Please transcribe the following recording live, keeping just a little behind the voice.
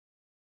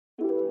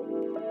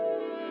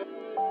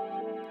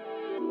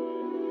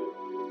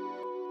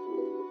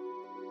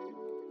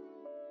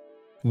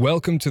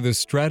Welcome to the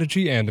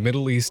Strategy and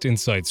Middle East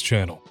Insights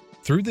channel.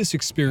 Through this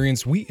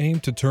experience, we aim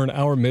to turn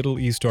our Middle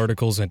East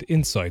articles and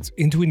insights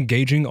into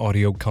engaging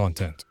audio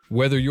content.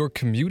 Whether you're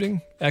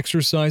commuting,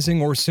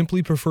 exercising, or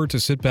simply prefer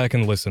to sit back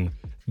and listen,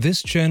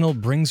 this channel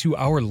brings you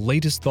our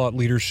latest thought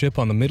leadership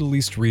on the Middle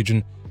East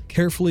region,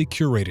 carefully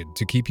curated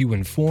to keep you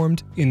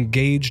informed,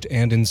 engaged,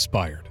 and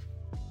inspired.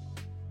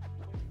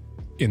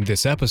 In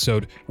this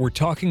episode, we're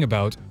talking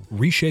about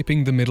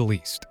Reshaping the Middle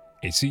East,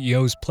 a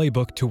CEO's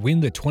playbook to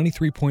win the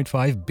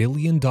 $23.5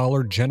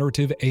 billion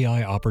generative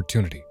AI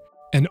opportunity.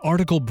 An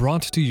article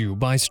brought to you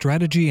by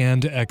strategy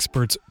and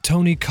experts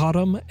Tony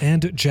Karam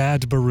and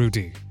Jad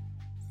Baroudi.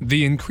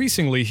 The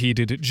increasingly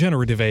heated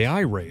generative AI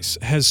race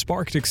has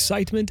sparked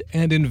excitement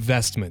and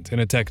investment in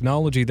a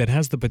technology that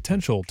has the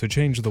potential to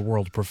change the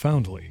world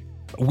profoundly.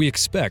 We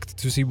expect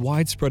to see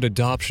widespread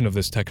adoption of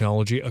this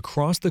technology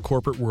across the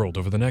corporate world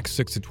over the next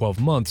 6 to 12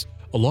 months,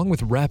 along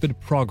with rapid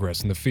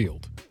progress in the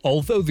field.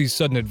 Although these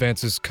sudden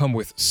advances come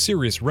with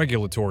serious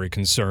regulatory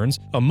concerns,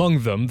 among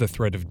them the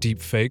threat of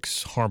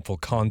deepfakes, harmful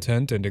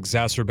content, and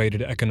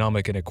exacerbated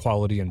economic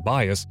inequality and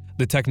bias,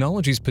 the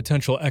technology's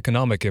potential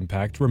economic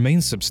impact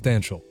remains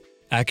substantial.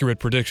 Accurate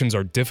predictions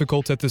are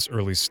difficult at this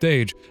early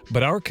stage,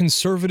 but our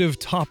conservative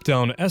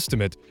top-down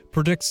estimate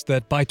predicts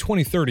that by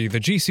 2030 the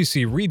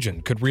GCC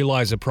region could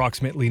realize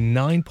approximately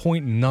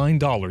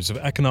 $9.9 of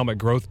economic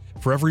growth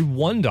for every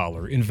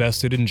 $1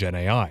 invested in Gen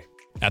AI.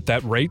 At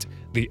that rate,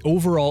 the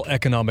overall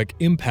economic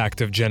impact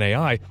of Gen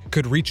AI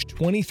could reach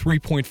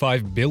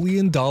 $23.5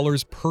 billion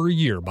per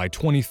year by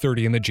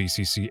 2030 in the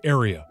GCC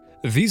area.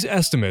 These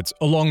estimates,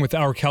 along with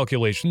our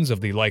calculations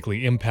of the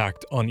likely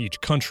impact on each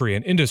country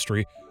and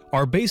industry,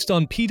 are based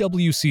on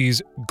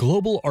PwC's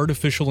Global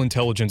Artificial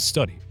Intelligence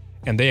Study,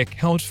 and they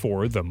account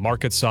for the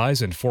market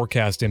size and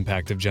forecast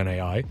impact of Gen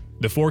AI,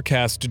 the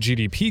forecast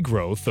GDP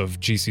growth of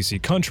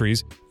GCC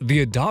countries, the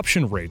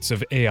adoption rates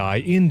of AI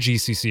in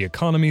GCC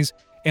economies,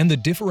 and the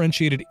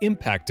differentiated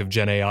impact of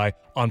Gen AI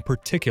on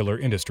particular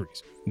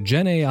industries.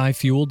 Gen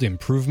AI-fueled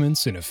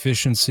improvements in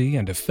efficiency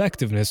and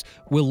effectiveness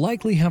will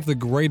likely have the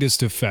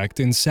greatest effect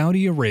in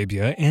Saudi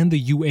Arabia and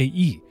the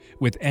UAE,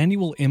 with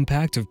annual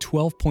impact of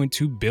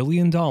 $12.2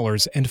 billion and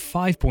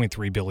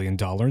 $5.3 billion,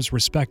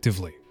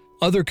 respectively.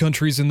 Other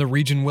countries in the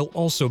region will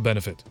also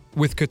benefit,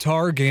 with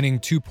Qatar gaining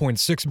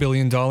 $2.6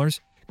 billion,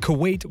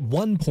 Kuwait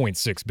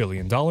 $1.6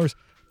 billion,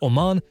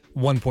 Oman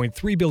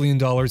 $1.3 billion,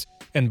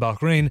 and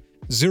Bahrain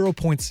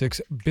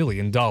 $0.6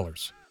 billion.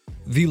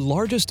 The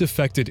largest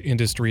affected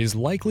industry is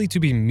likely to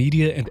be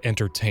media and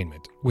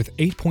entertainment, with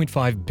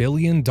 $8.5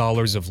 billion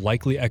of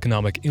likely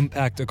economic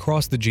impact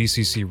across the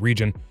GCC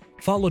region,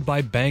 followed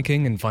by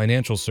banking and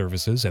financial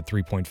services at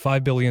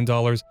 $3.5 billion,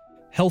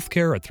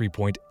 healthcare at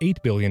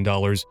 $3.8 billion,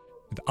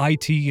 with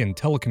IT and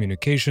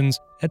telecommunications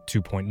at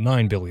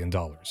 $2.9 billion.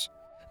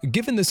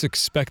 Given this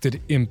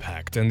expected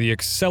impact and the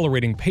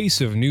accelerating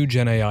pace of new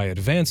Gen AI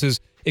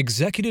advances,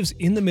 executives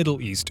in the Middle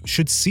East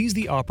should seize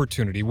the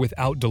opportunity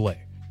without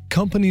delay.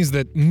 Companies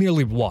that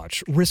merely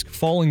watch risk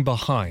falling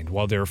behind,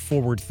 while their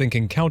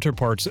forward-thinking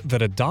counterparts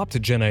that adopt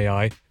Gen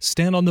AI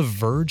stand on the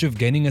verge of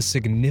gaining a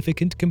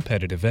significant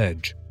competitive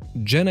edge.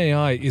 Gen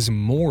AI is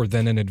more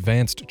than an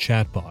advanced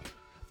chatbot.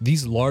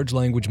 These large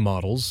language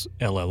models,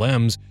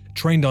 LLMs,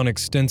 trained on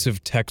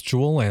extensive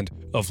textual and,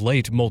 of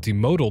late,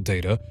 multimodal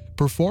data,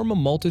 perform a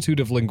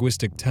multitude of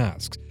linguistic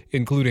tasks,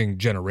 including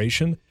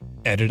generation,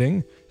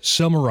 editing,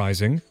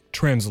 summarizing,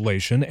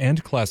 translation,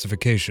 and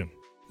classification.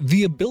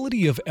 The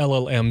ability of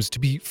LLMs to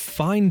be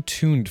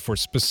fine-tuned for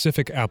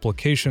specific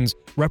applications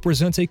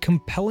represents a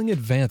compelling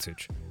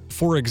advantage.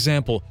 For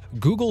example,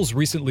 Google's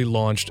recently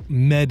launched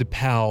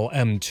MedPal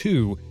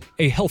M2,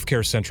 a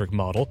healthcare-centric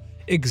model,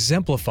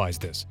 exemplifies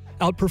this,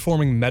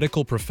 outperforming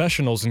medical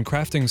professionals in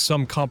crafting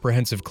some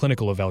comprehensive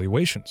clinical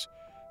evaluations.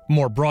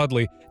 More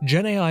broadly,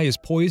 Gen AI is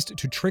poised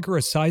to trigger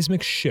a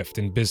seismic shift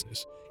in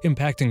business,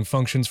 impacting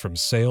functions from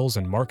sales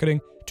and marketing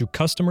to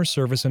customer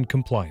service and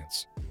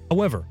compliance.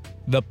 However,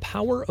 the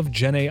power of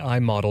Gen AI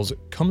models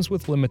comes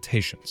with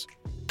limitations.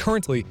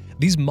 Currently,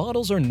 these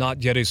models are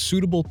not yet a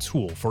suitable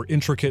tool for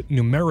intricate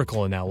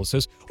numerical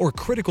analysis or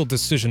critical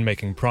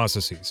decision-making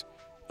processes.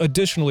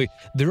 Additionally,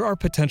 there are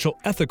potential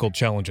ethical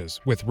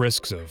challenges with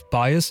risks of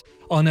bias,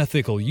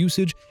 unethical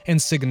usage, and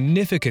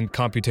significant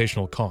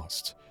computational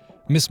costs.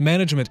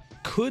 Mismanagement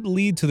could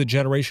lead to the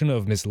generation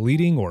of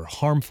misleading or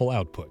harmful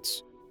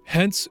outputs.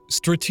 Hence,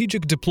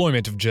 strategic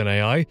deployment of Gen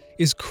AI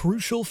is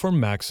crucial for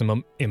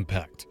maximum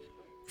impact.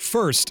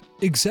 First,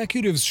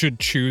 executives should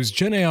choose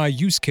Gen AI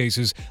use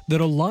cases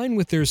that align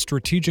with their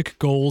strategic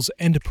goals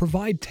and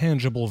provide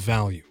tangible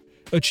value.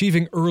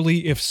 Achieving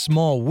early, if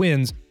small,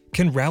 wins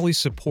can rally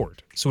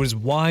support, so it is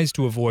wise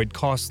to avoid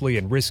costly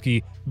and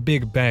risky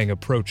big bang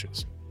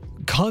approaches.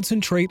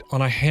 Concentrate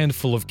on a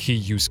handful of key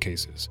use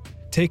cases.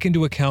 Take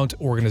into account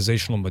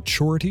organizational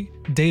maturity,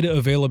 data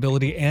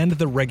availability, and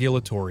the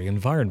regulatory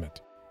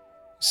environment.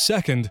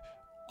 Second,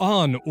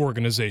 On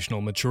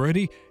organizational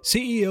maturity,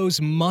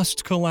 CEOs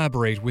must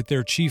collaborate with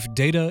their chief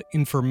data,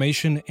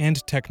 information,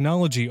 and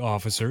technology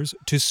officers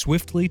to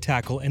swiftly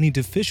tackle any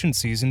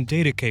deficiencies in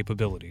data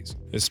capabilities,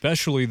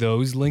 especially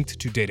those linked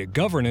to data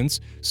governance,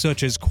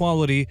 such as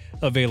quality,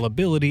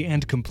 availability,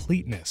 and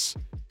completeness.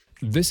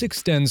 This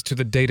extends to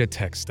the data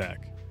tech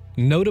stack,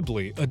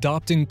 notably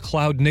adopting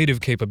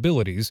cloud-native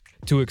capabilities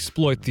to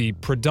exploit the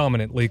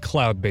predominantly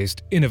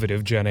cloud-based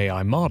innovative Gen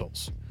AI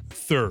models.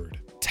 Third,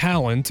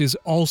 talent is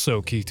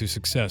also key to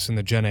success in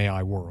the Gen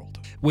AI world,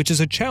 which is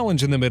a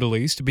challenge in the Middle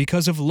East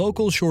because of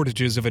local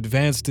shortages of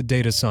advanced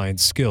data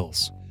science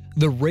skills.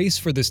 The race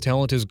for this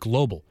talent is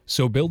global,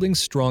 so building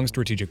strong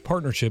strategic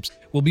partnerships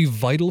will be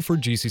vital for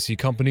GCC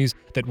companies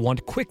that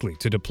want quickly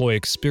to deploy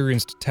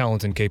experienced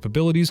talent and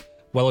capabilities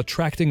while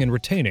attracting and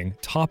retaining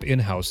top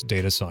in-house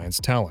data science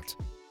talent.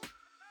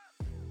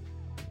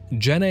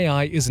 Gen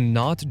AI is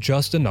not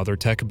just another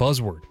tech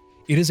buzzword.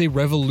 It is a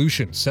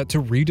revolution set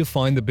to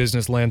redefine the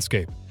business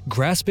landscape.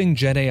 Grasping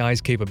Gen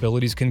AI's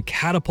capabilities can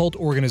catapult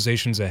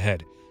organizations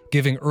ahead,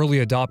 giving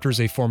early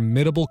adopters a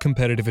formidable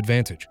competitive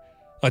advantage.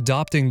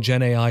 Adopting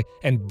Gen AI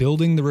and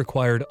building the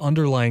required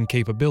underlying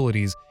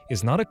capabilities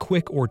is not a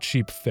quick or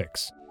cheap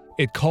fix.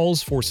 It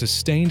calls for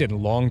sustained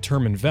and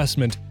long-term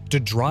investment to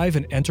drive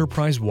an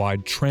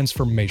enterprise-wide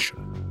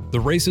transformation. The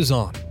race is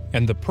on,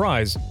 and the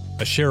prize,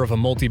 a share of a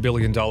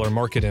multi-billion-dollar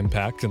market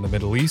impact in the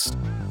Middle East,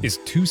 is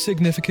too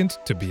significant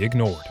to be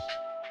ignored.